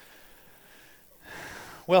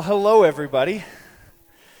Well, hello, everybody.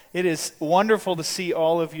 It is wonderful to see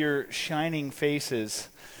all of your shining faces.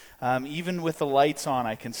 Even with the lights on,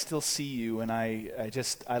 I can still see you, and I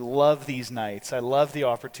love these nights. I love the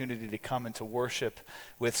opportunity to come and to worship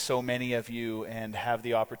with so many of you and have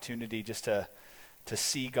the opportunity just to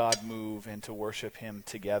see God move and to worship Him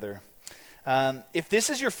together. If this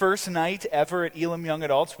is your first night ever at Elam Young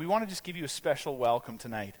Adults, we want to just give you a special welcome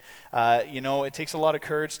tonight. It takes a lot of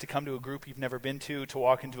courage to come to a group you've never been to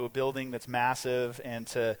walk into a building that's massive, and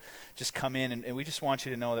to just come in, and we just want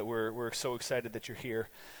you to know that we're so excited that you're here.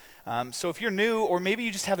 So if you're new, or maybe you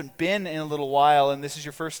just haven't been in a little while, and this is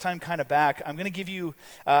your first time kind of back, I'm going to give you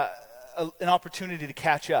an opportunity to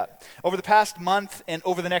catch up. Over the past month, and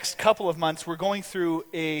over the next couple of months, we're going through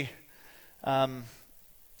a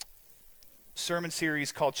sermon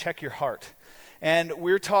series called Check Your Heart. And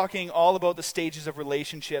we're talking all about the stages of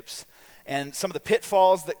relationships and some of the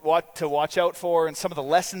pitfalls to watch out for, and some of the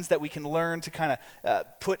lessons that we can learn to kind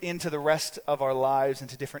of put into the rest of our lives,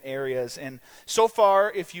 into different areas. And so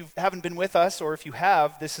far, if you haven't been with us, or if you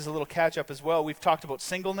have, this is a little catch-up as well. We've talked about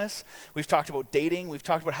singleness, we've talked about dating, we've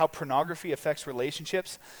talked about how pornography affects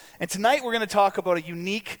relationships. And tonight we're going to talk about a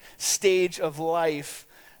unique stage of life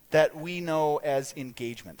that we know as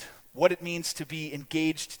engagement. What it means to be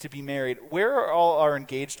engaged, to be married. Where are all our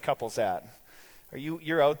engaged couples at?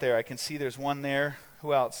 You're out there. I can see there's one there.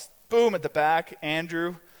 Who else? Boom, at the back.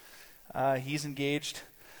 Andrew. He's engaged.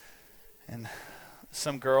 And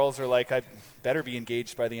some girls are like, I better be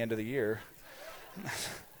engaged by the end of the year.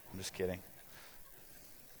 I'm just kidding.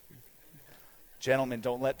 Gentlemen,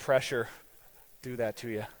 don't let pressure do that to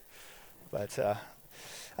you.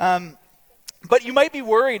 But you might be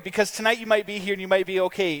worried, because tonight you might be here and you might be,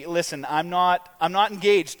 okay, listen, I'm not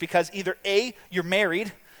engaged, because either A, you're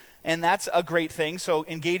married, and that's a great thing, so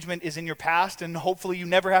engagement is in your past, and hopefully you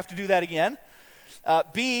never have to do that again.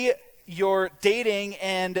 B, you're dating,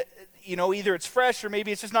 and either it's fresh, or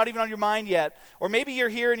maybe it's just not even on your mind yet. Or maybe you're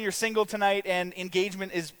here and you're single tonight, and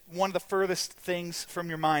engagement is one of the furthest things from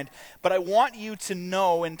your mind. But I want you to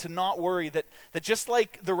know and to not worry that just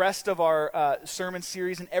like the rest of our sermon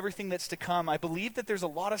series and everything that's to come, I believe that there's a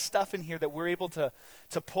lot of stuff in here that we're able to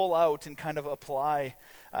pull out and kind of apply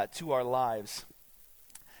to our lives.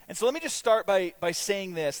 And so let me just start by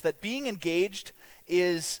saying this, that being engaged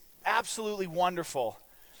is absolutely wonderful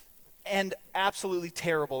and absolutely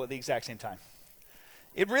terrible at the exact same time.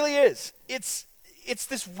 It really is. It's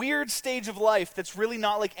this weird stage of life that's really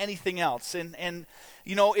not like anything else. And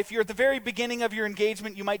if you're at the very beginning of your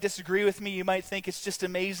engagement, you might disagree with me. You might think it's just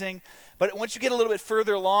amazing. But once you get a little bit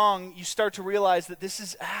further along, you start to realize that this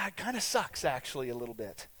is kind of sucks, actually, a little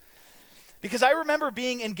bit. Because I remember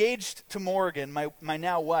being engaged to Morgan, my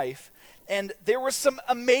now wife, and there were some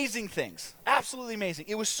amazing things, absolutely amazing.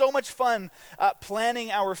 It was so much fun planning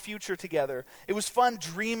our future together. It was fun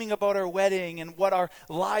dreaming about our wedding and what our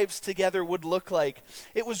lives together would look like.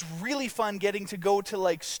 It was really fun getting to go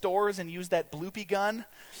to stores and use that bloopy gun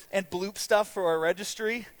and bloop stuff for our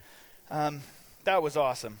registry. That was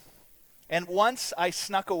awesome. And once I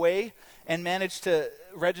snuck away and managed to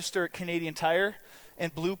register at Canadian Tire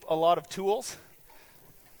and bloop a lot of tools.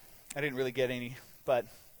 I didn't really get any, but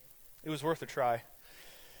it was worth a try.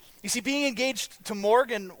 You see, being engaged to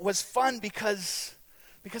Morgan was fun because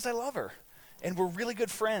I love her, and we're really good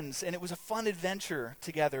friends, and it was a fun adventure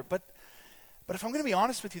together. But if I'm going to be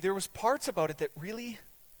honest with you, there was parts about it that really,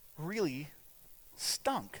 really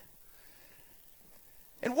stunk.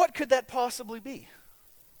 And what could that possibly be?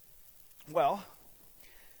 Well,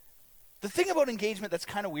 the thing about engagement that's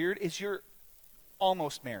kind of weird is you're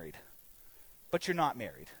almost married, but you're not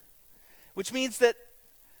married, which means that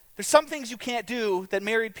there's some things you can't do that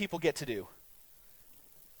married people get to do.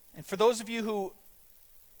 And for those of you who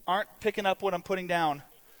aren't picking up what I'm putting down,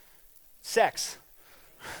 sex.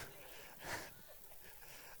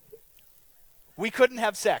 We couldn't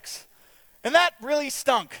have sex. And that really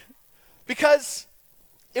stunk, because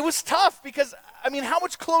it was tough, because how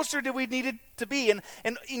much closer did we need it to be? And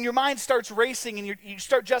your mind starts racing, and you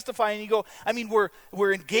start justifying, and you go,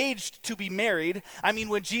 we're engaged to be married.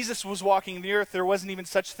 When Jesus was walking the earth, there wasn't even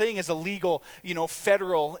such thing as a legal,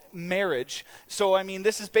 federal marriage. So,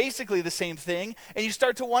 this is basically the same thing. And you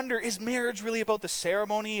start to wonder, is marriage really about the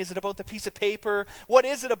ceremony? Is it about the piece of paper? What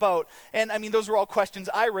is it about? And, those were all questions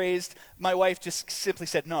I raised. My wife just simply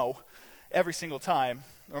said no every single time,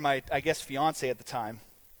 or my, fiance at the time.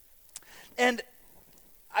 And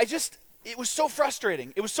it was so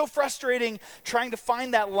frustrating. It was so frustrating trying to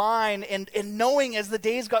find that line and knowing as the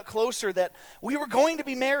days got closer that we were going to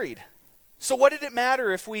be married. So what did it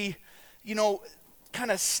matter if we, kind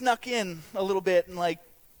of snuck in a little bit and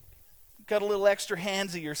got a little extra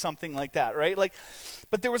handsy or something like that, right? Like,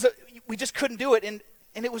 but we just couldn't do it, and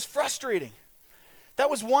it was frustrating. That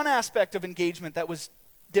was one aspect of engagement that was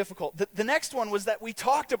difficult. The next one was that we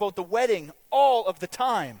talked about the wedding all of the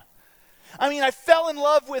time. I mean, I fell in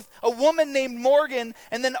love with a woman named Morgan,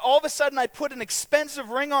 and then all of a sudden I put an expensive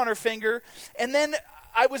ring on her finger, and then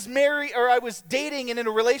I was dating and in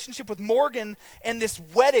a relationship with Morgan and this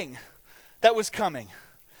wedding that was coming.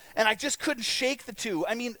 And I just couldn't shake the two.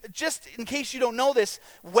 I mean, just in case you don't know this,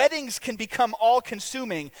 weddings can become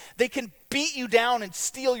all-consuming. They can beat you down and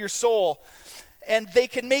steal your soul, and they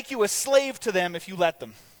can make you a slave to them if you let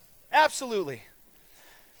them. Absolutely.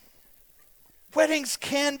 Weddings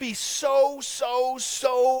can be so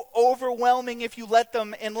overwhelming if you let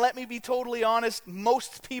them. And let me be totally honest,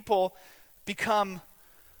 most people become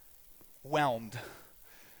whelmed.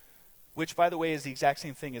 Which, by the way, is the exact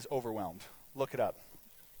same thing as overwhelmed. Look it up.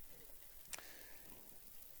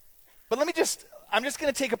 But I'm just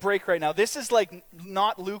going to take a break right now. This is like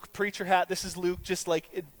not Luke preacher hat. This is Luke just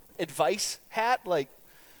like advice hat, like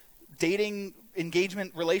dating,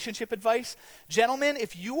 engagement, relationship advice. Gentlemen,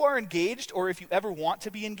 if you are engaged or if you ever want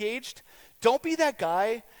to be engaged, don't be that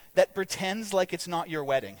guy that pretends like it's not your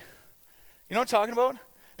wedding. You know what I'm talking about?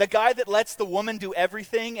 That guy that lets the woman do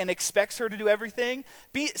everything and expects her to do everything.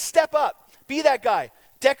 Step up. Be that guy.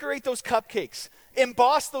 Decorate those cupcakes.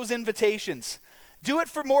 Emboss those invitations. Do it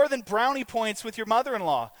for more than brownie points with your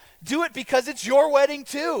mother-in-law. Do it because it's your wedding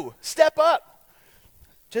too. Step up.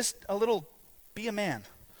 Just a little, be a man.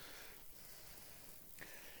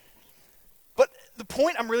 But the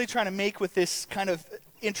point I'm really trying to make with this kind of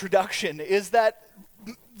introduction is that,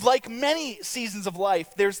 like many seasons of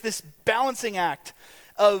life, there's this balancing act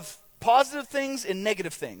of positive things and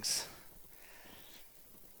negative things.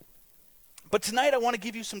 But tonight I want to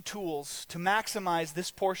give you some tools to maximize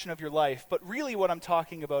this portion of your life. But really what I'm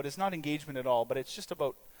talking about is not engagement at all, but it's just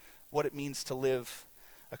about what it means to live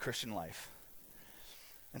a Christian life.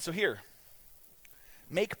 And so here,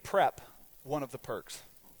 make prep one of the perks.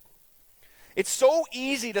 It's so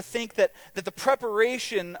easy to think that the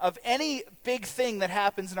preparation of any big thing that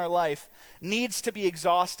happens in our life needs to be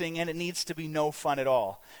exhausting and it needs to be no fun at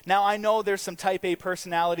all. Now, I know there's some type A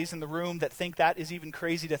personalities in the room that think that is even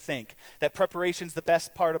crazy to think, that preparation's the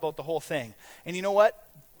best part about the whole thing. And you know what?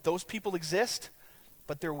 Those people exist,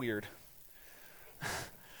 but they're weird.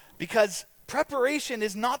 Because preparation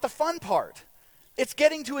is not the fun part. It's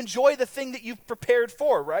getting to enjoy the thing that you've prepared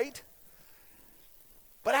for, right?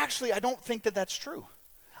 But actually, I don't think that that's true.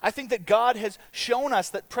 I think that God has shown us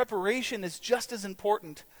that preparation is just as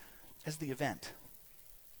important as the event.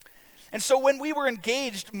 And so when we were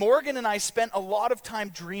engaged, Morgan and I spent a lot of time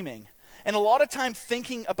dreaming and a lot of time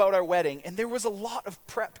thinking about our wedding, and there was a lot of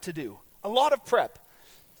prep to do. A lot of prep.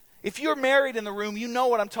 If you're married in the room, you know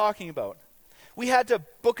what I'm talking about. We had to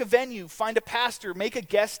book a venue, find a pastor, make a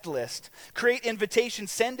guest list, create invitations,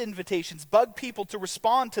 send invitations, bug people to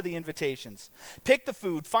respond to the invitations, pick the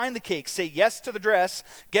food, find the cake, say yes to the dress,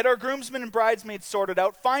 get our groomsmen and bridesmaids sorted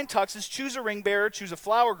out, find tuxes, choose a ring bearer, choose a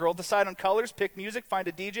flower girl, decide on colors, pick music, find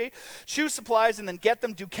a DJ, choose supplies, and then get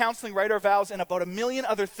them, do counseling, write our vows, and about a million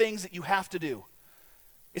other things that you have to do.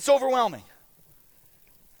 It's overwhelming.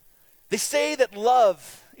 They say that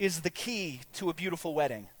love is the key to a beautiful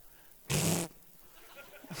wedding.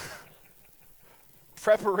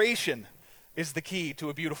 Preparation is the key to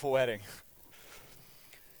a beautiful wedding.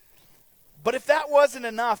 But if that wasn't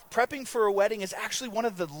enough, prepping for a wedding is actually one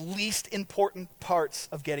of the least important parts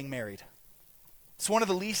of getting married. It's one of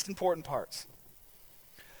the least important parts.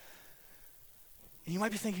 And you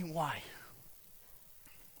might be thinking, why?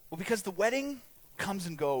 Well, because the wedding comes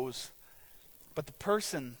and goes, but the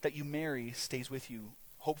person that you marry stays with you,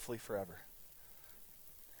 hopefully forever.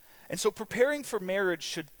 And so preparing for marriage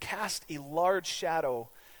should cast a large shadow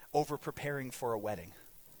over preparing for a wedding.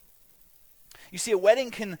 You see, a wedding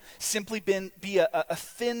can simply be a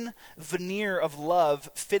thin veneer of love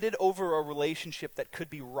fitted over a relationship that could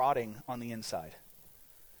be rotting on the inside.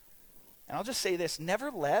 And I'll just say this, never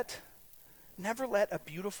let a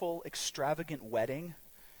beautiful, extravagant wedding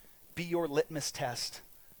be your litmus test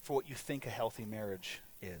for what you think a healthy marriage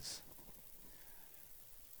is.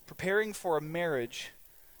 Preparing for a marriage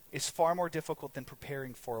is far more difficult than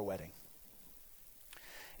preparing for a wedding.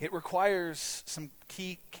 It requires some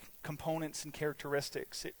key components and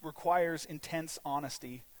characteristics. It requires intense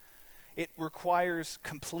honesty. It requires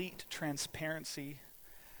complete transparency,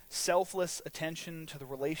 selfless attention to the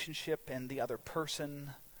relationship and the other person.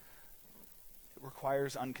 It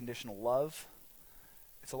requires unconditional love.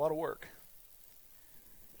 It's a lot of work.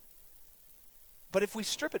 But if we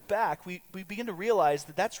strip it back, we begin to realize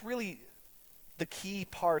that that's really the key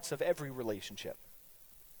parts of every relationship.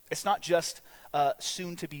 It's not just a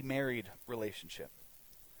soon-to-be married relationship.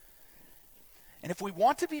 And if we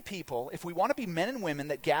want to be people, if we want to be men and women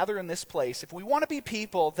that gather in this place, if we want to be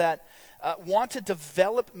people that want to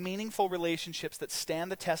develop meaningful relationships that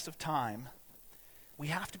stand the test of time, we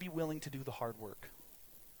have to be willing to do the hard work.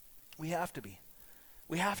 We have to be.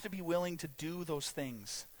 We have to be willing to do those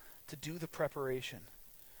things, to do the preparation.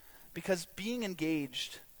 Because being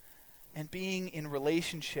engaged and being in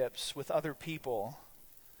relationships with other people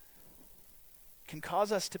can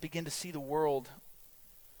cause us to begin to see the world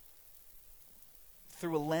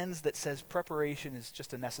through a lens that says preparation is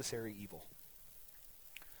just a necessary evil.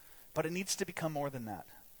 But it needs to become more than that.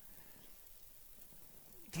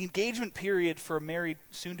 The engagement period for a married,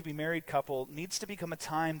 soon-to-be married couple needs to become a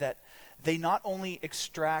time that they not only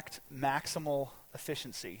extract maximal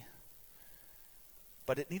efficiency,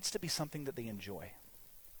 but it needs to be something that they enjoy.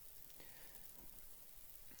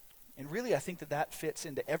 And really, I think that fits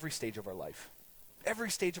into every stage of our life. Every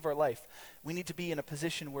stage of our life, we need to be in a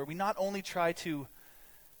position where we not only try to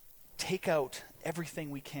take out everything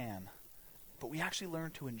we can, but we actually learn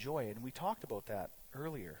to enjoy it. And we talked about that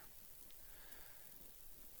earlier.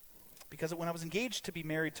 Because when I was engaged to be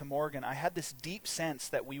married to Morgan, I had this deep sense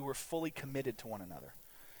that we were fully committed to one another.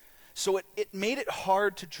 So it made it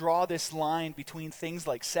hard to draw this line between things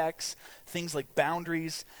like sex, things like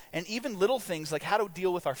boundaries, and even little things like how to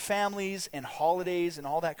deal with our families and holidays and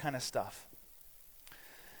all that kind of stuff.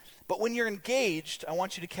 But when you're engaged, I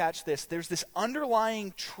want you to catch this. There's this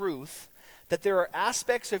underlying truth that there are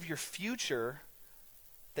aspects of your future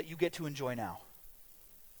that you get to enjoy now.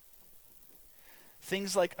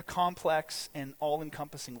 Things like a complex and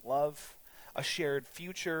all-encompassing love, a shared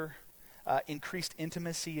future, increased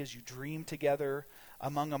intimacy as you dream together,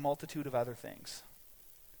 among a multitude of other things.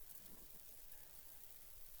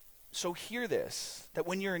 So hear this, that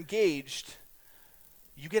when you're engaged,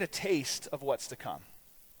 you get a taste of what's to come.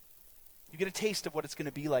 You get a taste of what it's going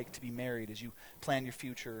to be like to be married as you plan your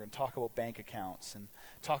future and talk about bank accounts and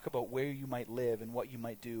talk about where you might live and what you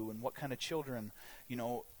might do and what kind of children,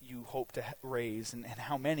 you hope to raise and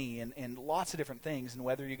how many and lots of different things, and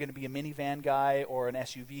whether you're going to be a minivan guy or an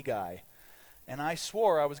SUV guy. And I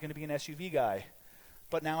swore I was going to be an SUV guy,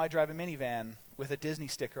 but now I drive a minivan with a Disney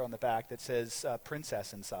sticker on the back that says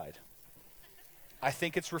princess inside. I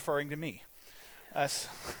think it's referring to me.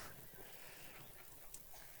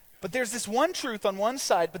 But there's this one truth on one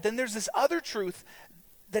side, but then there's this other truth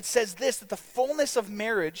that says this, that the fullness of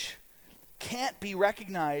marriage can't be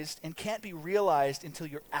recognized and can't be realized until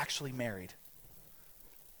you're actually married.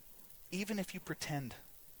 Even if you pretend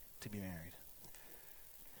to be married.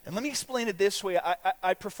 And let me explain it this way.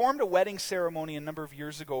 I performed a wedding ceremony a number of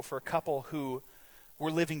years ago for a couple who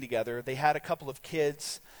were living together. They had a couple of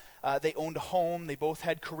kids. They owned a home. They both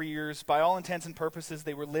had careers. By all intents and purposes,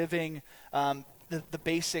 they were living the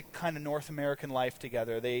basic kind of North American life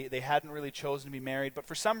together. They hadn't really chosen to be married, but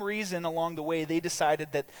for some reason along the way, they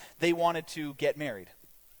decided that they wanted to get married.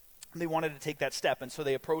 They wanted to take that step, and so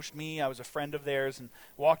they approached me. I was a friend of theirs and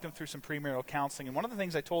walked them through some premarital counseling. And one of the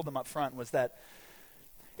things I told them up front was that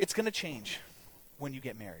it's going to change when you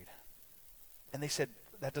get married. And they said,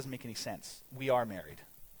 that doesn't make any sense. We are married.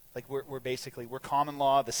 Like we're common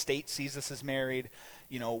law. The state sees us as married.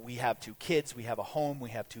 We have 2 kids. We have a home. We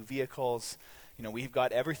have 2 vehicles. We've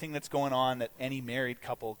got everything that's going on that any married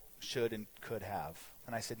couple should and could have.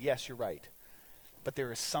 And I said, yes, you're right. But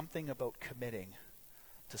there is something about committing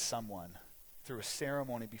to someone through a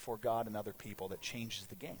ceremony before God and other people that changes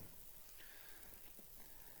the game.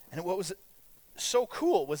 And what was so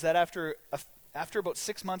cool was that after about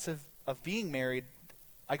 6 months of being married,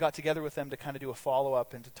 I got together with them to kind of do a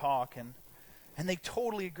follow-up and to talk, and they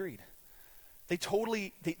totally agreed. They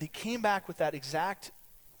came back with that exact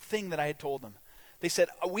thing that I had told them. They said,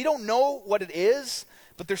 we don't know what it is,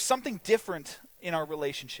 but there's something different in our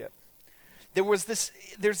relationship. There's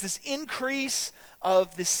this increase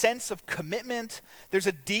of this sense of commitment. There's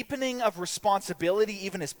a deepening of responsibility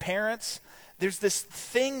even as parents. There's this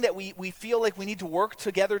thing that we feel like we need to work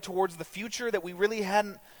together towards the future that we really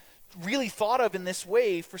hadn't really thought of in this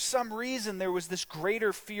way. For some reason, there was this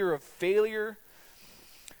greater fear of failure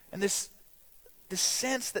and this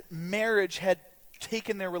sense that marriage had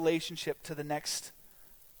taken their relationship to the next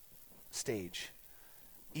stage,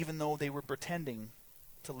 even though they were pretending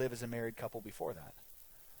to live as a married couple before that.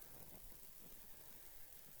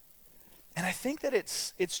 And I think that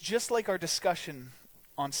it's just like our discussion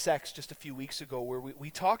on sex just a few weeks ago, where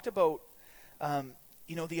we talked about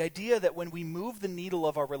the idea that when we move the needle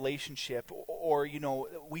of our relationship, or,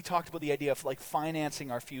 we talked about the idea of like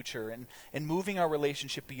financing our future and moving our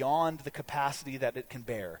relationship beyond the capacity that it can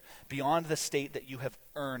bear, beyond the state that you have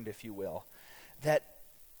earned, if you will. That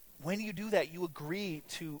when you do that, you agree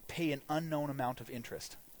to pay an unknown amount of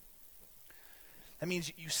interest. That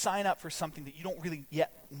means you sign up for something that you don't really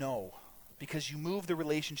yet know because you move the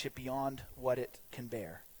relationship beyond what it can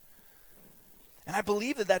bear. And I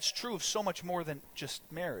believe that that's true of so much more than just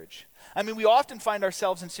marriage. I mean, we often find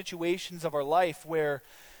ourselves in situations of our life where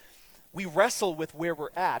we wrestle with where we're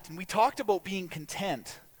at. And we talked about being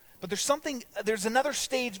content. But there's another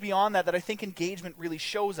stage beyond that I think engagement really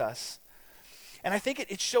shows us. And I think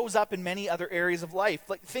it shows up in many other areas of life.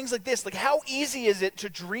 Like things like this, like how easy is it to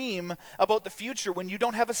dream about the future when you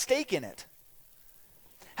don't have a stake in it?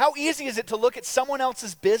 How easy is it to look at someone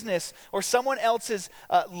else's business or someone else's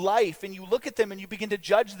life, and you look at them and you begin to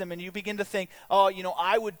judge them and you begin to think, oh,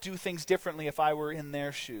 I would do things differently if I were in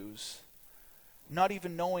their shoes, not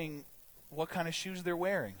even knowing what kind of shoes they're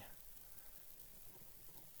wearing.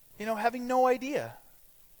 Having no idea.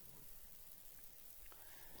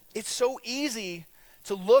 It's so easy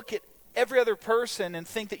to look at every other person and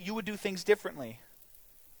think that you would do things differently.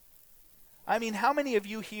 I mean, how many of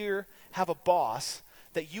you here have a boss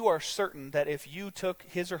that you are certain that if you took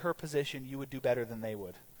his or her position, you would do better than they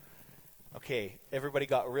would? Okay, everybody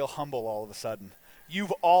got real humble all of a sudden.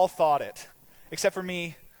 You've all thought it. Except for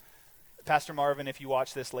me, Pastor Marvin, if you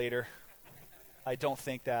watch this later. I don't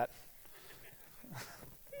think that.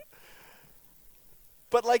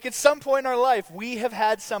 But like at some point in our life, we have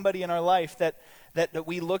had somebody in our life that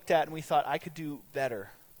we looked at and we thought, I could do better.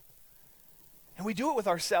 And we do it with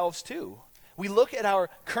ourselves too. We look at our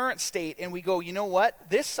current state and we go, you know what?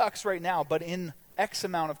 This sucks right now, but in X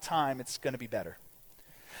amount of time, it's going to be better.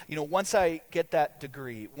 Once I get that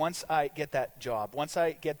degree, once I get that job, once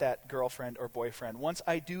I get that girlfriend or boyfriend, once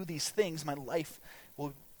I do these things, my life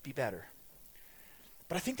will be better.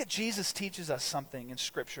 But I think that Jesus teaches us something in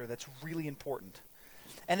Scripture that's really important.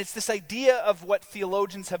 And it's this idea of what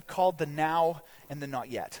theologians have called the now and the not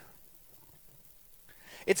yet.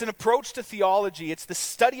 It's an approach to theology. It's the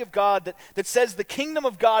study of God that says the kingdom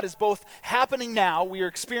of God is both happening now, we are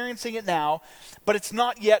experiencing it now, but it's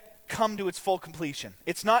not yet come to its full completion.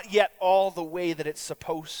 It's not yet all the way that it's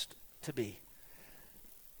supposed to be.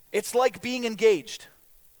 It's like being engaged.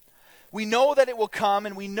 We know that it will come,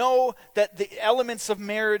 and we know that the elements of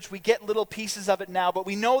marriage, we get little pieces of it now, but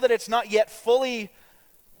we know that it's not yet fully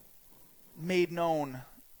made known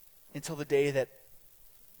until the day that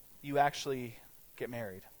you actually get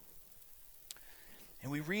married.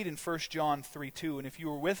 And we read in 1 John 3:2, and if you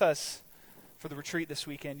were with us for the retreat this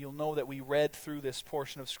weekend, you'll know that we read through this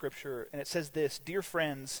portion of Scripture, and it says this: "Dear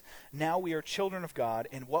friends, now we are children of God,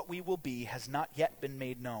 and what we will be has not yet been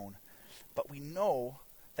made known. But we know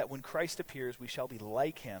that when Christ appears, we shall be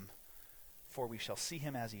like him, for we shall see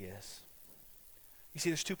him as he is." You see,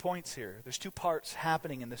 there's 2 points here. There's 2 parts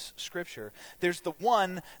happening in this Scripture. There's the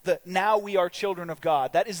one, the now we are children of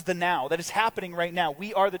God. That is the now. That is happening right now.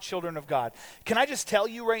 We are the children of God. Can I just tell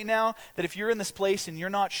you right now that if you're in this place and you're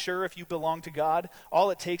not sure if you belong to God,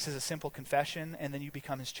 all it takes is a simple confession, and then you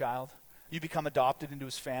become his child. You become adopted into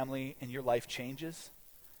his family, and your life changes.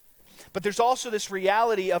 But there's also this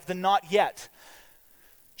reality of the not yet.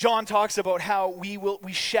 John talks about how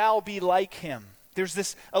we shall be like him. There's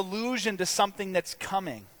this allusion to something that's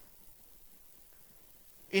coming.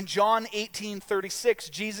 In John 18:36,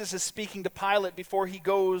 Jesus is speaking to Pilate before he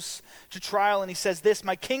goes to trial, and he says this: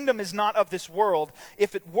 "My kingdom is not of this world.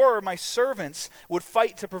 If it were, my servants would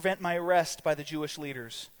fight to prevent my arrest by the Jewish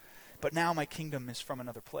leaders. But now my kingdom is from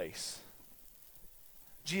another place."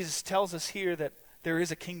 Jesus tells us here that there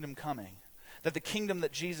is a kingdom coming, that the kingdom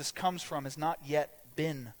that Jesus comes from has not yet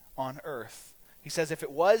been on earth. He says, if it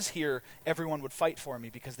was here, everyone would fight for me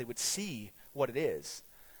because they would see what it is.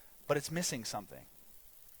 But it's missing something.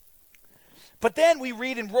 But then we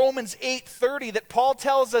read in Romans 8:30 that Paul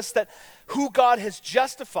tells us that who God has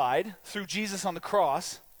justified through Jesus on the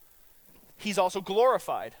cross, he's also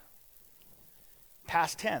glorified.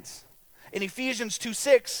 Past tense. In Ephesians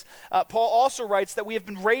 2:6, Paul also writes that we have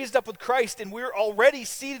been raised up with Christ and we're already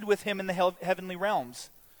seated with him in the heavenly realms.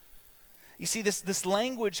 You see, this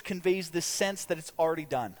language conveys this sense that it's already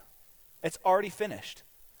done. It's already finished.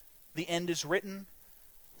 The end is written.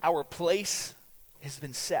 Our place has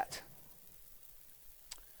been set.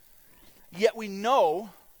 Yet we know,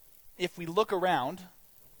 if we look around,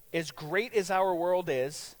 as great as our world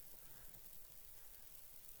is,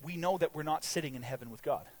 we know that we're not sitting in heaven with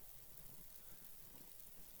God.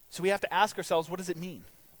 So we have to ask ourselves, what does it mean?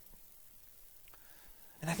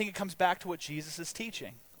 And I think it comes back to what Jesus is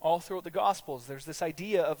teaching. all throughout the Gospels. There's this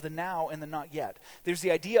idea of the now and the not yet. There's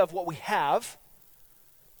the idea of what we have,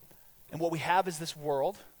 and what we have is this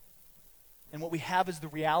world, and what we have is the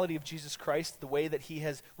reality of Jesus Christ, the way that he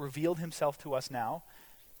has revealed himself to us now.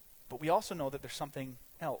 But we also know that there's something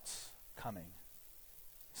else coming,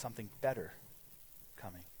 something better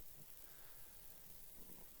coming.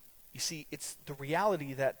 You see, it's the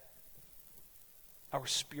reality that our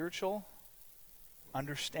spiritual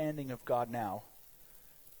understanding of God now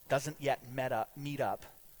doesn't yet meet up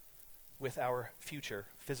with our future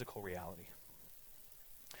physical reality.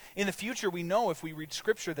 In the future, we know if we read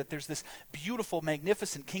Scripture that there's this beautiful,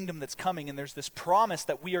 magnificent kingdom that's coming, and there's this promise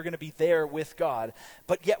that we are going to be there with God.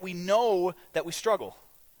 But yet we know that we struggle.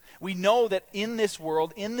 We know that in this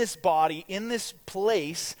world, in this body, in this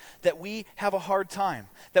place, that we have a hard time,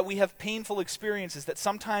 that we have painful experiences, that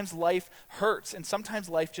sometimes life hurts, and sometimes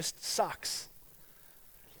life just sucks.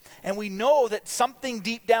 And we know that something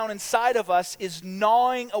deep down inside of us is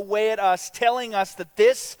gnawing away at us, telling us that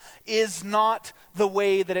this is not the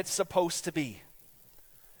way that it's supposed to be.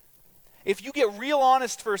 If you get real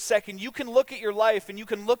honest for a second, you can look at your life and you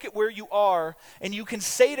can look at where you are, and you can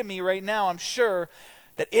say to me right now, I'm sure,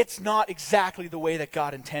 that it's not exactly the way that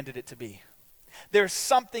God intended it to be. There's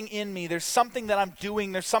something in me, there's something that I'm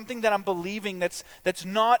doing, there's something that I'm believing that's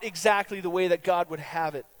not exactly the way that God would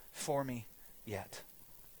have it for me yet.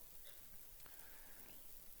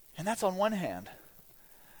 And that's on one hand.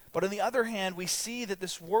 But on the other hand, we see that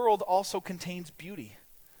this world also contains beauty.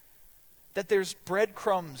 That there's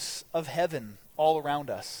breadcrumbs of heaven all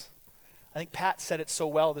around us. I think Pat said it so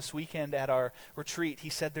well this weekend at our retreat. He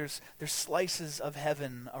said there's slices of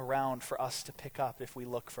heaven around for us to pick up if we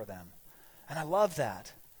look for them. And I love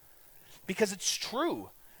that. Because it's true.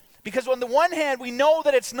 Because on the one hand, we know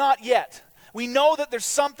that it's not yet. We know that there's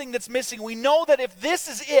something that's missing. We know that if this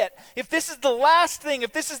is it, if this is the last thing,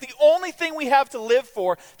 if this is the only thing we have to live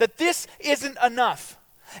for, that this isn't enough.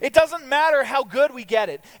 It doesn't matter how good we get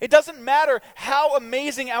it. It doesn't matter how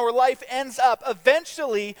amazing our life ends up.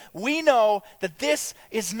 Eventually, we know that this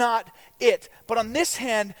is not it. But on this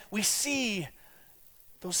hand, we see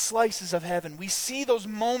those slices of heaven. We see those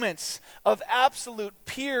moments of absolute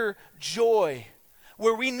pure joy,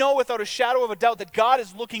 where we know without a shadow of a doubt that God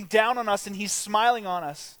is looking down on us and he's smiling on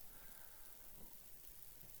us.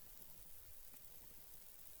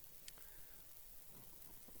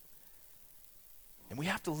 And we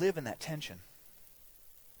have to live in that tension.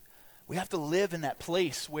 We have to live in that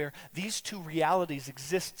place where these two realities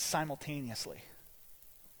exist simultaneously.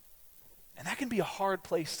 And that can be a hard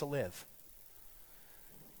place to live.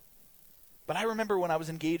 But I remember when I was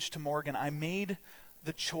engaged to Morgan, I made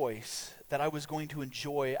the choice that I was going to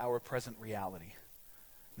enjoy our present reality.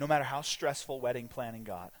 No matter how stressful wedding planning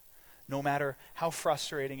got, no matter how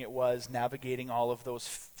frustrating it was navigating all of those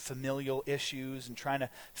familial issues and trying to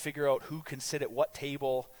figure out who can sit at what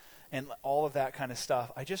table and all of that kind of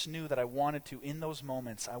stuff, I just knew that I wanted to, in those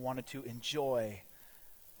moments, I wanted to enjoy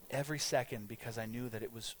every second, because I knew that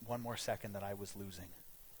it was one more second that I was losing.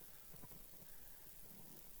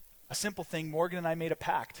 A simple thing, Morgan and I made a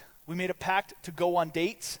pact. We made a pact to go on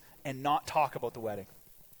dates and not talk about the wedding.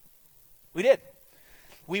 We did.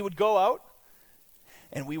 We would go out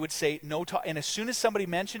and we would say no talk. And as soon as somebody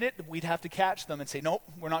mentioned it, we'd have to catch them and say, nope,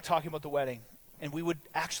 we're not talking about the wedding. And we would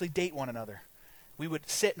actually date one another. We would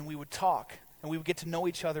sit and we would talk and we would get to know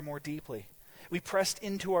each other more deeply. We pressed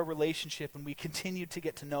into our relationship and we continued to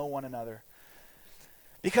get to know one another.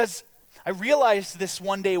 Because I realized this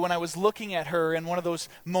one day when I was looking at her in one of those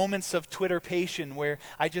moments of Twitterpation where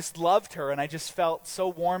I just loved her and I just felt so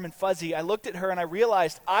warm and fuzzy. I looked at her and I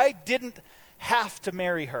realized I didn't have to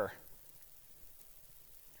marry her.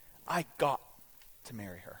 I got to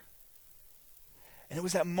marry her. And it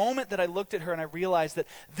was that moment that I looked at her and I realized that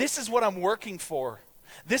this is what I'm working for.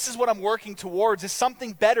 This is what I'm working towards, is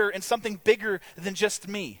something better and something bigger than just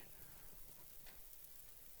me.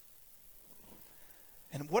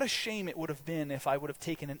 And what a shame it would have been if I would have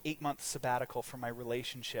taken an 8-month sabbatical from my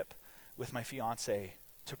relationship with my fiance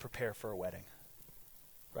to prepare for a wedding.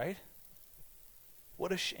 Right?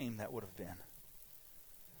 What a shame that would have been.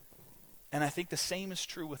 And I think the same is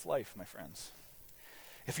true with life, my friends.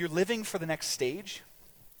 If you're living for the next stage,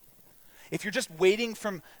 if you're just waiting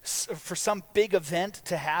for some big event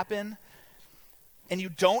to happen, and you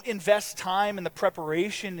don't invest time in the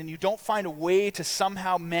preparation, and you don't find a way to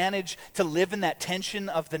somehow manage to live in that tension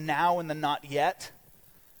of the now and the not yet,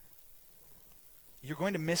 you're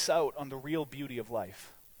going to miss out on the real beauty of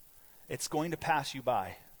life. It's going to pass you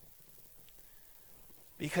by.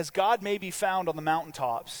 Because God may be found on the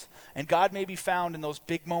mountaintops, and God may be found in those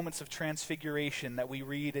big moments of transfiguration that we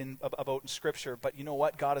read about in Scripture, but you know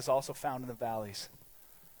what? God is also found in the valleys.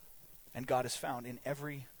 And God is found in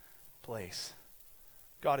every place.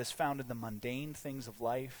 God is found in the mundane things of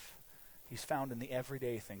life. He's found in the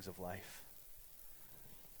everyday things of life.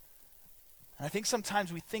 And I think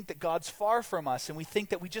sometimes we think that God's far from us, and we think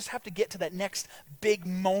that we just have to get to that next big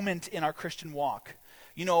moment in our Christian walk.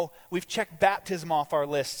 You know, we've checked baptism off our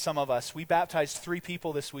list, some of us. We baptized 3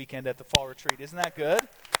 people this weekend at the fall retreat. Isn't that good?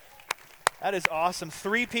 That is awesome.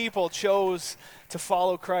 3 people chose to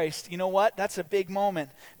follow Christ. You know what? That's a big moment.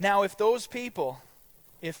 Now, if those people,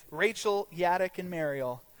 if Rachel, Yadok, and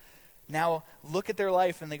Mariel now look at their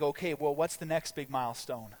life and they go, okay, well, what's the next big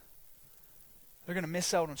milestone? They're going to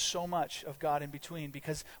miss out on so much of God in between,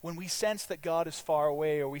 because when we sense that God is far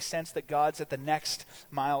away, or we sense that God's at the next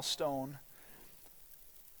milestone,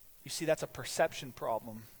 you see, that's a perception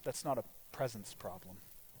problem. That's not a presence problem.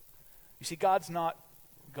 You see, God's not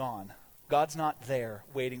gone. God's not there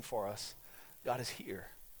waiting for us. God is here.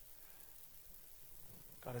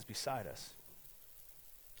 God is beside us.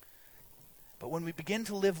 But when we begin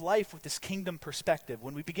to live life with this kingdom perspective,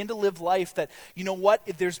 when we begin to live life that, you know what,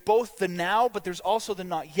 there's both the now, but there's also the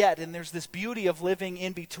not yet, and there's this beauty of living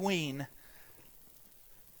in between,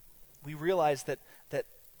 we realize that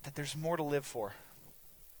there's more to live for.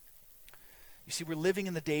 You see, we're living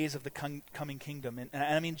in the days of the coming kingdom. And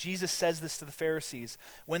I mean, Jesus says this to the Pharisees.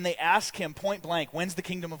 When they ask him point blank, when's the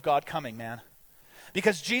kingdom of God coming, man?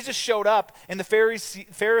 Because Jesus showed up, and the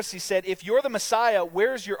Pharisees said, if you're the Messiah,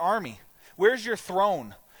 where's your army? Where's your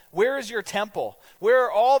throne? Where is your temple? Where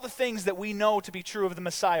are all the things that we know to be true of the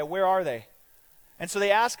Messiah? Where are they? And so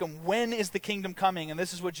they ask him, when is the kingdom coming? And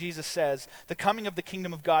this is what Jesus says. The coming of the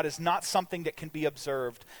kingdom of God is not something that can be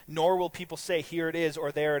observed, nor will people say, here it is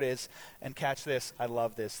or there it is. And catch this, I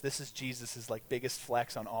love this. This is Jesus' biggest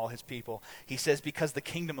flex on all his people. He says, because the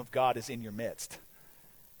kingdom of God is in your midst.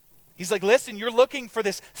 He's like, listen, you're looking for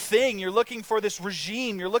this thing, you're looking for this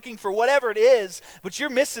regime, you're looking for whatever it is, but you're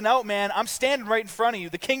missing out, man. I'm standing right in front of you.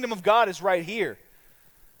 The kingdom of God is right here.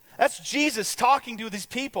 That's Jesus talking to these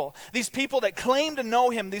people that claim to know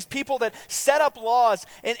him, these people that set up laws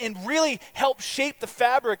and really help shape the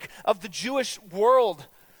fabric of the Jewish world.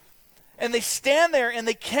 And they stand there and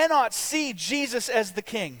they cannot see Jesus as the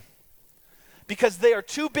king because they are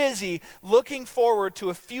too busy looking forward to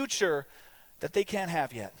a future that they can't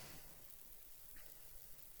have yet.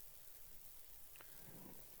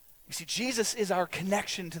 You see, Jesus is our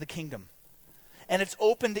connection to the kingdom, and it's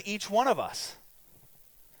open to each one of us.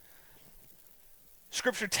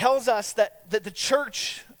 Scripture tells us that the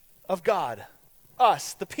church of God,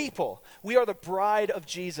 us, the people, we are the bride of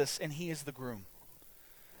Jesus, and he is the groom.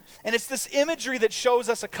 And it's this imagery that shows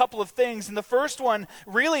us a couple of things. And the first one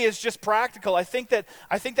really is just practical. I think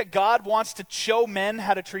that God wants to show men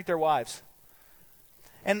how to treat their wives.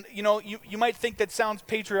 And you know, you might think that sounds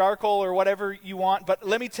patriarchal or whatever you want, but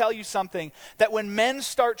let me tell you something, that when men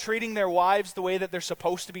start treating their wives the way that they're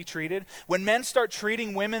supposed to be treated, when men start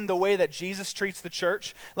treating women the way that Jesus treats the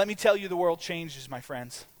church, let me tell you, the world changes, my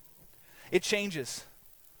friends. It changes.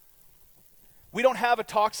 We don't have a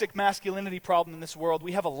toxic masculinity problem in this world.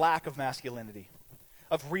 We have a lack of masculinity,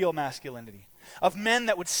 of real masculinity, of men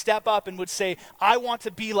that would step up and would say, I want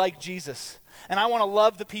to be like Jesus. And I want to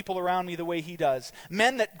love the people around me the way he does.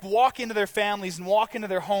 Men that walk into their families and walk into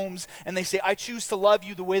their homes and they say, I choose to love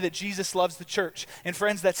you the way that Jesus loves the church. And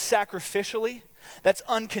friends, that's sacrificially, that's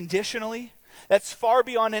unconditionally, that's far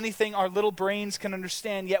beyond anything our little brains can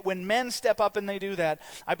understand. Yet when men step up and they do that,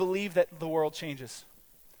 I believe that the world changes.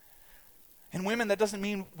 And women, that doesn't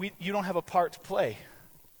mean you don't have a part to play.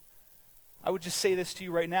 I would just say this to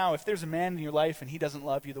you right now. If there's a man in your life and he doesn't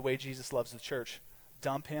love you the way Jesus loves the church,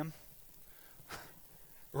 dump him.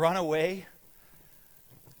 Run away.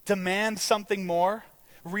 Demand something more.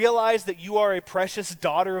 Realize that you are a precious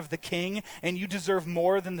daughter of the king and you deserve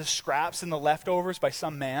more than the scraps and the leftovers by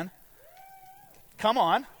some man. Come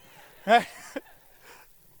on. I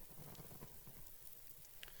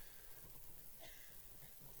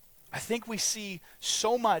think we see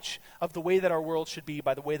so much of the way that our world should be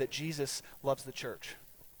by the way that Jesus loves the church.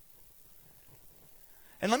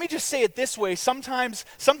 And let me just say it this way. Sometimes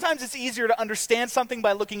it's easier to understand something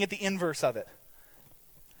by looking at the inverse of it.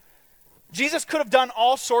 Jesus could have done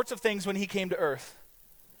all sorts of things when he came to earth.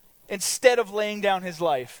 Instead of laying down his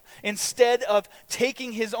life. Instead of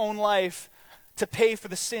taking his own life to pay for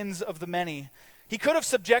the sins of the many. He could have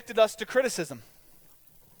subjected us to criticism.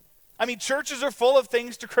 I mean, churches are full of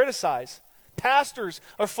things to criticize. Pastors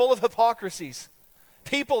are full of hypocrisies.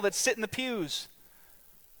 People that sit in the pews.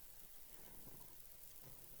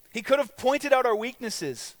 He could have pointed out our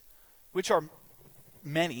weaknesses, which are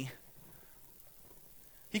many.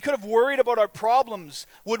 He could have worried about our problems.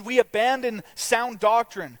 Would we abandon sound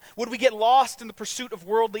doctrine? Would we get lost in the pursuit of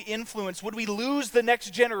worldly influence? Would we lose the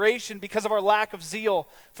next generation because of our lack of zeal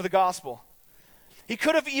for the gospel? He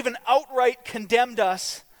could have even outright condemned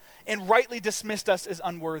us and rightly dismissed us as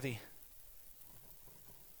unworthy.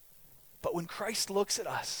 But when Christ looks at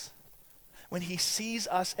us, when he sees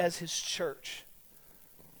us as his church,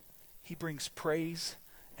 he brings praise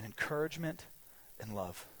and encouragement and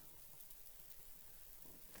love.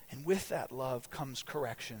 And with that love comes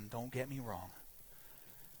correction, don't get me wrong.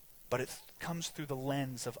 But it comes through the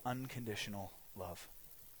lens of unconditional love.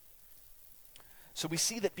 So we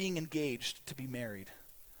see that being engaged to be married,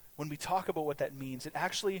 when we talk about what that means, it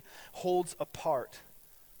actually holds a part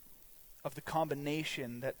of the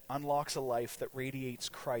combination that unlocks a life that radiates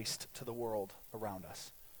Christ to the world around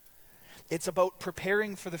us. It's about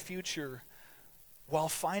preparing for the future while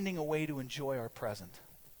finding a way to enjoy our present.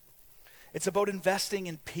 It's about investing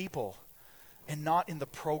in people and not in the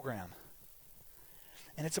program.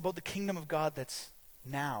 And it's about the kingdom of God that's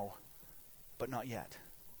now, but not yet.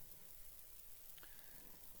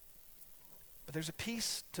 But there's a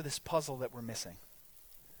piece to this puzzle that we're missing.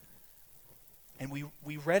 And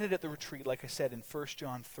we read it at the retreat, like I said, in 1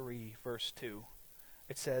 John 3, verse 2.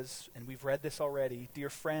 It says, and we've read this already, "Dear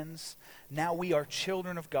friends, now we are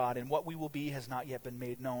children of God, and what we will be has not yet been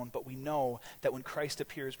made known. But we know that when Christ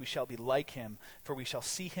appears, we shall be like him, for we shall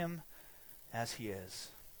see him as he is."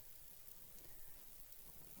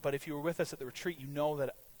 But if you were with us at the retreat, you know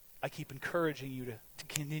that I keep encouraging you to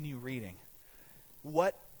continue reading.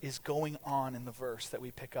 What is going on in the verse that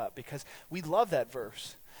we pick up? Because we love that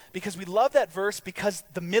verse. Because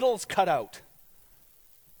the middle's cut out.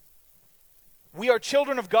 We are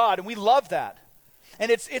children of God, and we love that. And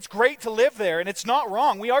it's great to live there, and it's not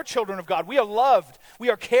wrong. We are children of God. We are loved. We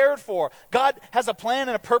are cared for. God has a plan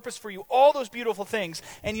and a purpose for you. All those beautiful things.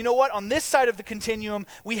 And you know what? On this side of the continuum,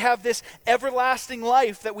 we have this everlasting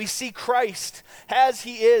life that we see Christ as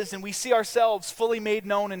he is, and we see ourselves fully made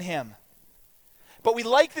known in him. But we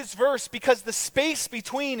like this verse because the space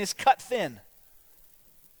between is cut thin.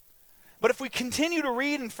 But if we continue to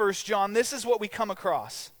read in 1 John, this is what we come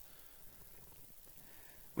across.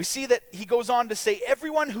 We see that he goes on to say,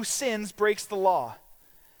 everyone who sins breaks the law.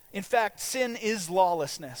 In fact, sin is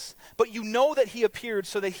lawlessness. But you know that he appeared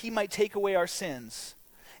so that he might take away our sins.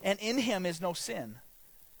 And in him is no sin.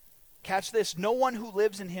 Catch this. No one who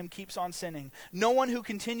lives in him keeps on sinning. No one who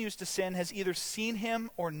continues to sin has either seen him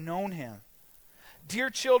or known him. Dear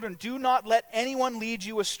children, do not let anyone lead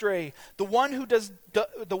you astray. The one who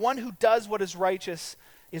does what is righteous,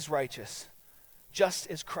 just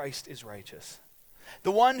as Christ is righteous.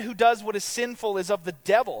 The one who does what is sinful is of the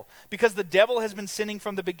devil, because the devil has been sinning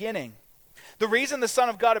from the beginning. The reason the Son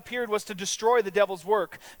of God appeared was to destroy the devil's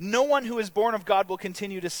work. No one who is born of God will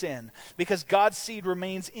continue to sin, because God's seed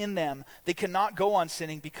remains in them. They cannot go on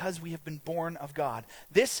sinning because we have been born of God.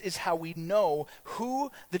 This is how we know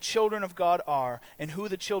who the children of God are and who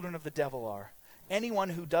the children of the devil are.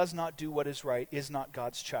 Anyone who does not do what is right is not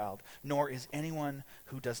God's child, nor is anyone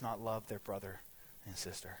who does not love their brother and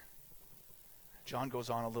sister. John goes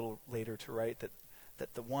on a little later to write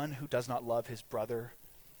that the one who does not love his brother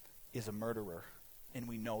is a murderer, and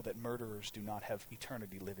we know that murderers do not have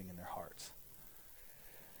eternity living in their hearts.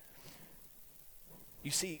 You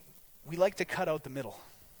see, we like to cut out the middle.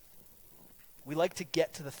 We like to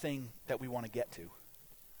get to the thing that we want to get to.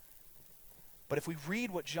 But if we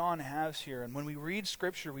read what John has here, and when we read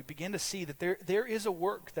Scripture, we begin to see that there is a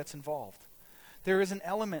work that's involved. There is an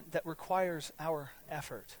element that requires our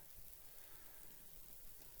effort.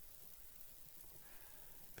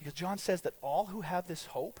 Because John says that all who have this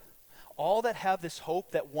hope, all that have this hope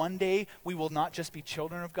that one day we will not just be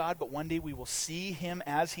children of God, but one day we will see him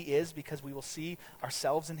as he is, because we will see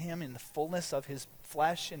ourselves in him in the fullness of his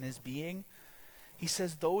flesh and his being. He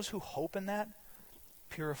says those who hope in that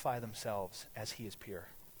purify themselves as he is pure.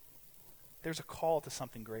 There's a call to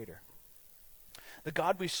something greater. The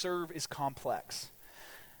God we serve is complex.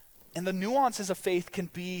 And the nuances of faith can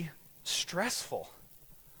be stressful.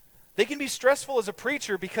 They can be stressful as a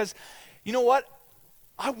preacher because, you know what?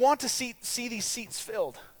 I want to see these seats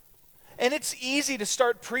filled. And it's easy to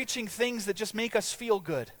start preaching things that just make us feel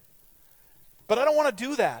good. But I don't want to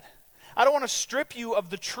do that. I don't want to strip you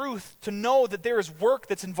of the truth to know that there is work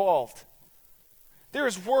that's involved. There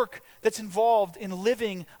is work that's involved in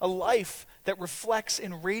living a life that reflects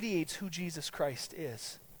and radiates who Jesus Christ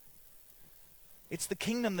is. It's the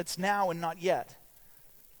kingdom that's now and not yet.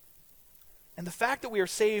 And the fact that we are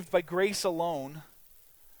saved by grace alone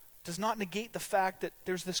does not negate the fact that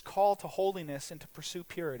there's this call to holiness and to pursue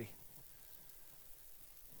purity.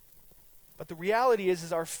 But the reality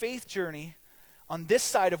is our faith journey on this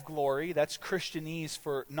side of glory, that's Christianese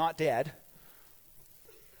for not dead,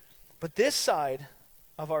 but this side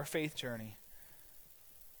of our faith journey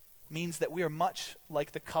means that we are much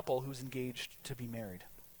like the couple who's engaged to be married.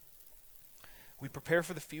 We prepare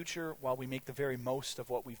for the future while we make the very most of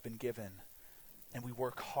what we've been given, and we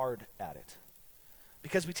work hard at it.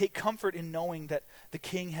 Because we take comfort in knowing that the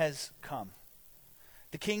King has come.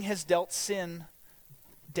 The King has dealt sin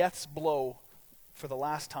death's blow for the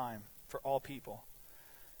last time for all people.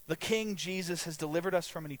 The King, Jesus, has delivered us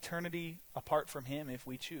from an eternity apart from him if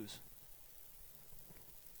we choose.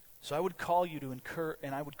 So I would call you to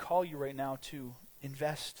and I would call you right now to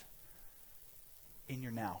invest in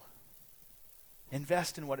your now.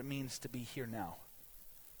 Invest in what it means to be here now.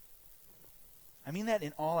 I mean that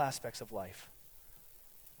in all aspects of life.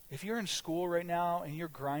 If you're in school right now and you're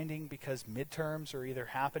grinding because midterms are either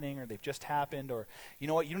happening or they've just happened, or you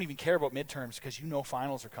know what, you don't even care about midterms because you know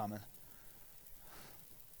finals are coming.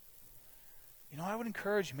 I would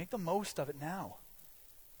encourage you, make the most of it now.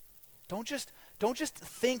 Don't just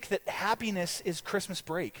think that happiness is Christmas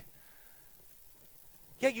break.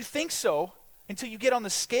 Yeah, you think so until you get on the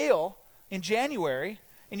scale in January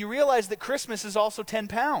and you realize that Christmas is also 10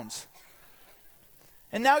 pounds.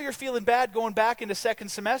 And now you're feeling bad going back into second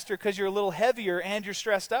semester because you're a little heavier and you're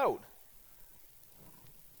stressed out.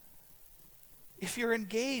 If you're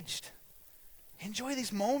engaged, enjoy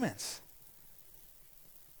these moments.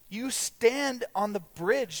 You stand on the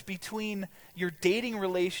bridge between your dating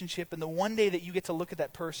relationship and the one day that you get to look at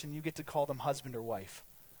that person, you get to call them husband or wife.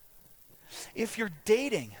 If you're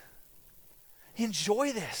dating,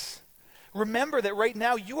 enjoy this. Remember that right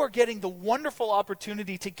now you are getting the wonderful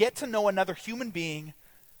opportunity to get to know another human being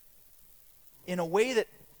in a way that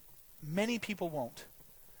many people won't.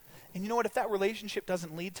 And you know what? If that relationship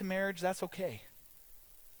doesn't lead to marriage, that's okay.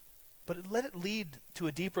 But let it lead to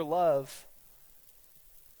a deeper love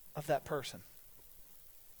of that person.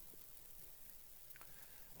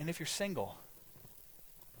 And if you're single,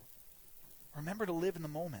 remember to live in the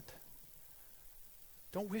moment.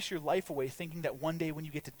 Don't wish your life away thinking that one day when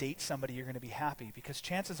you get to date somebody, you're going to be happy. Because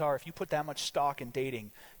chances are, if you put that much stock in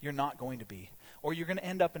dating, you're not going to be. Or you're going to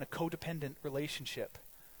end up in a codependent relationship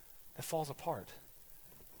that falls apart.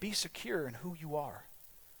 Be secure in who you are.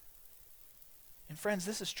 And friends,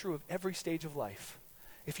 this is true of every stage of life.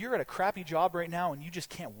 If you're at a crappy job right now and you just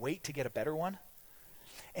can't wait to get a better one,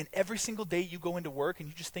 and every single day you go into work and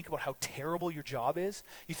you just think about how terrible your job is,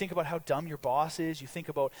 you think about how dumb your boss is, you think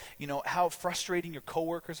about, how frustrating your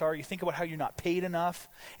coworkers are, you think about how you're not paid enough,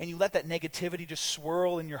 and you let that negativity just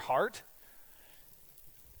swirl in your heart,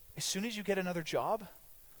 as soon as you get another job,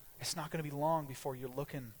 it's not going to be long before you're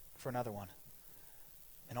looking for another one.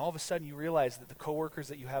 And all of a sudden you realize that the coworkers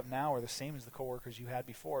that you have now are the same as the coworkers you had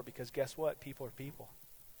before, because guess what? People are people.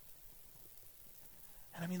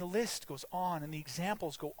 And the list goes on and the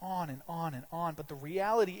examples go on and on and on. But the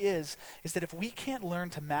reality is that if we can't learn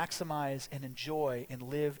to maximize and enjoy and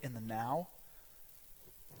live in the now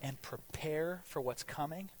and prepare for what's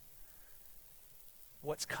coming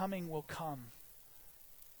will come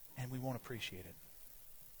and we won't appreciate it.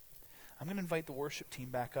 I'm going to invite the worship team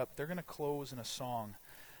back up. They're going to close in a song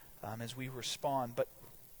as we respond. But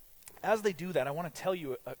as they do that, I want to tell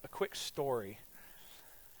you a quick story.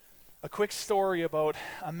 A quick story about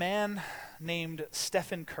a man named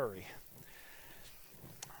Stephen Curry.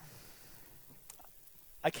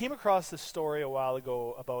 I came across this story a while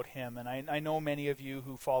ago about him, and I know many of you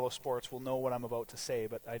who follow sports will know what I'm about to say,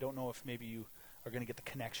 but I don't know if maybe you are going to get the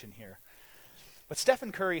connection here. But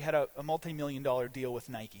Stephen Curry had a multi-million-dollar deal with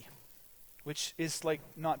Nike, which is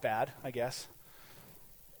not bad, I guess.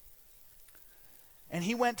 And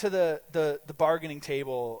he went to the bargaining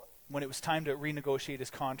table when it was time to renegotiate his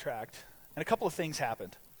contract, and a couple of things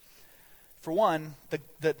happened. For one,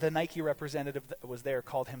 the Nike representative that was there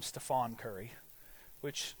called him Stephon Curry,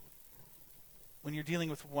 which, when you're dealing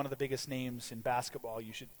with one of the biggest names in basketball,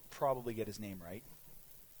 you should probably get his name right.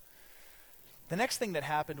 The next thing that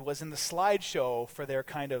happened was in the slideshow for their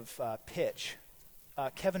kind of pitch,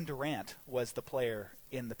 Kevin Durant was the player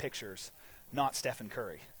in the pictures, not Stephen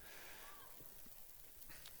Curry.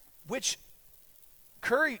 Which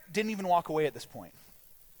Curry didn't even walk away at this point.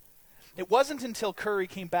 It wasn't until Curry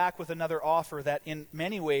came back with another offer that in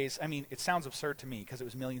many ways, it sounds absurd to me because it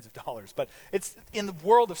was millions of dollars, but it's in the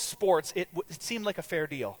world of sports, it seemed like a fair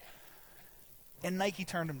deal. And Nike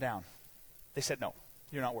turned him down. They said, no,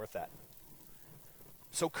 you're not worth that.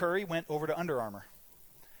 So Curry went over to Under Armour.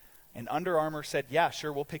 And Under Armour said, yeah,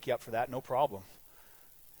 sure, we'll pick you up for that, no problem.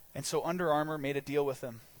 And so Under Armour made a deal with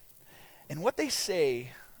him. And what they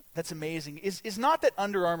say that's amazing is not that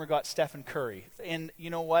Under Armour got Stephen Curry. And you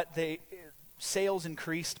know what? Sales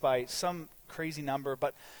increased by some crazy number,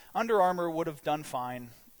 but Under Armour would have done fine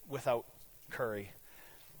without Curry.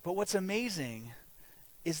 But what's amazing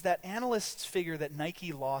is that analysts figure that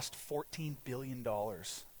Nike lost $14 billion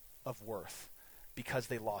of worth because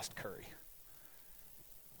they lost Curry.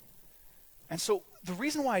 And so the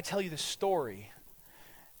reason why I tell you this story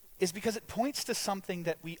is because it points to something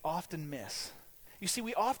that we often miss. You see,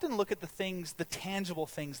 we often look at the things, the tangible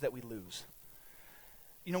things that we lose.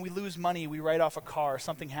 You know, we lose money, we write off a car,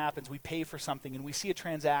 something happens, we pay for something, and we see a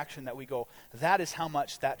transaction that we go, that is how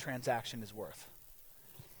much that transaction is worth.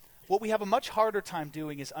 What we have a much harder time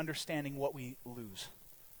doing is understanding what we lose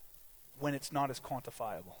when it's not as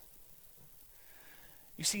quantifiable.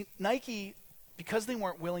 You see, Nike, because they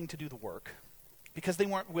weren't willing to do the work, because they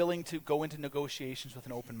weren't willing to go into negotiations with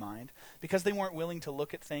an open mind, because they weren't willing to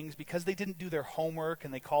look at things, because they didn't do their homework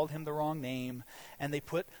and they called him the wrong name, and they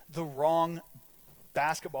put the wrong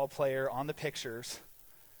basketball player on the pictures,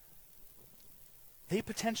 they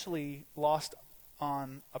potentially lost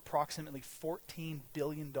on approximately $14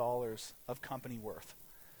 billion of company worth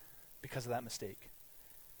because of that mistake.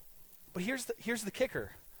 But here's the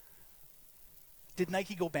kicker. Did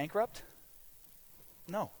Nike go bankrupt?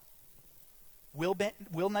 No.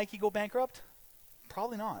 Will Nike go bankrupt?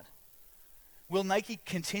 Probably not. Will Nike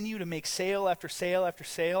continue to make sale after sale after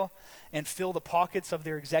sale and fill the pockets of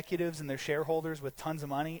their executives and their shareholders with tons of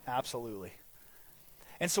money? Absolutely.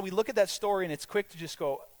 And so we look at that story and it's quick to just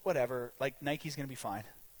go, whatever, like Nike's going to be fine.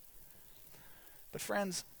 But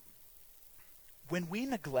friends, when we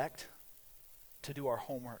neglect to do our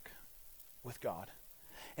homework with God,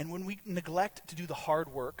 and when we neglect to do the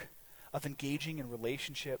hard work of engaging in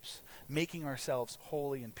relationships, making ourselves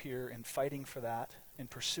holy and pure and fighting for that and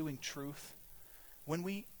pursuing truth, when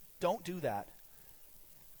we don't do that,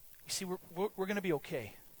 you see, we're going to be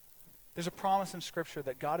okay. There's a promise in Scripture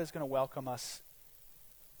that God is going to welcome us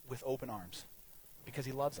with open arms because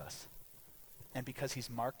he loves us and because he's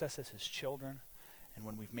marked us as his children, and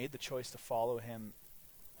when we've made the choice to follow him,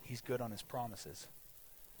 he's good on his promises.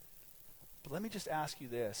 But let me just ask you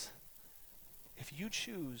this. If you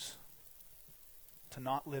choose to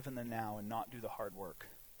not live in the now and not do the hard work,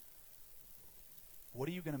 what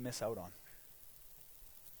are you going to miss out on?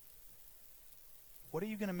 What are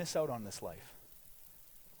you going to miss out on this life?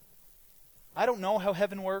 I don't know how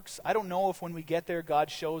heaven works. I don't know if when we get there, God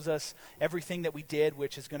shows us everything that we did,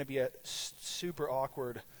 which is going to be a super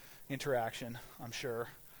awkward interaction, I'm sure.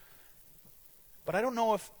 But I don't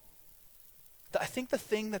know if, I think the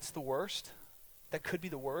thing that's the worst, that could be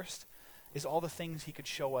the worst, is all the things he could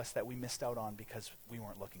show us that we missed out on because we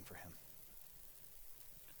weren't looking for him.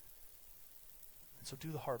 And so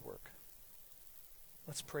do the hard work.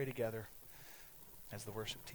 Let's pray together as the worship team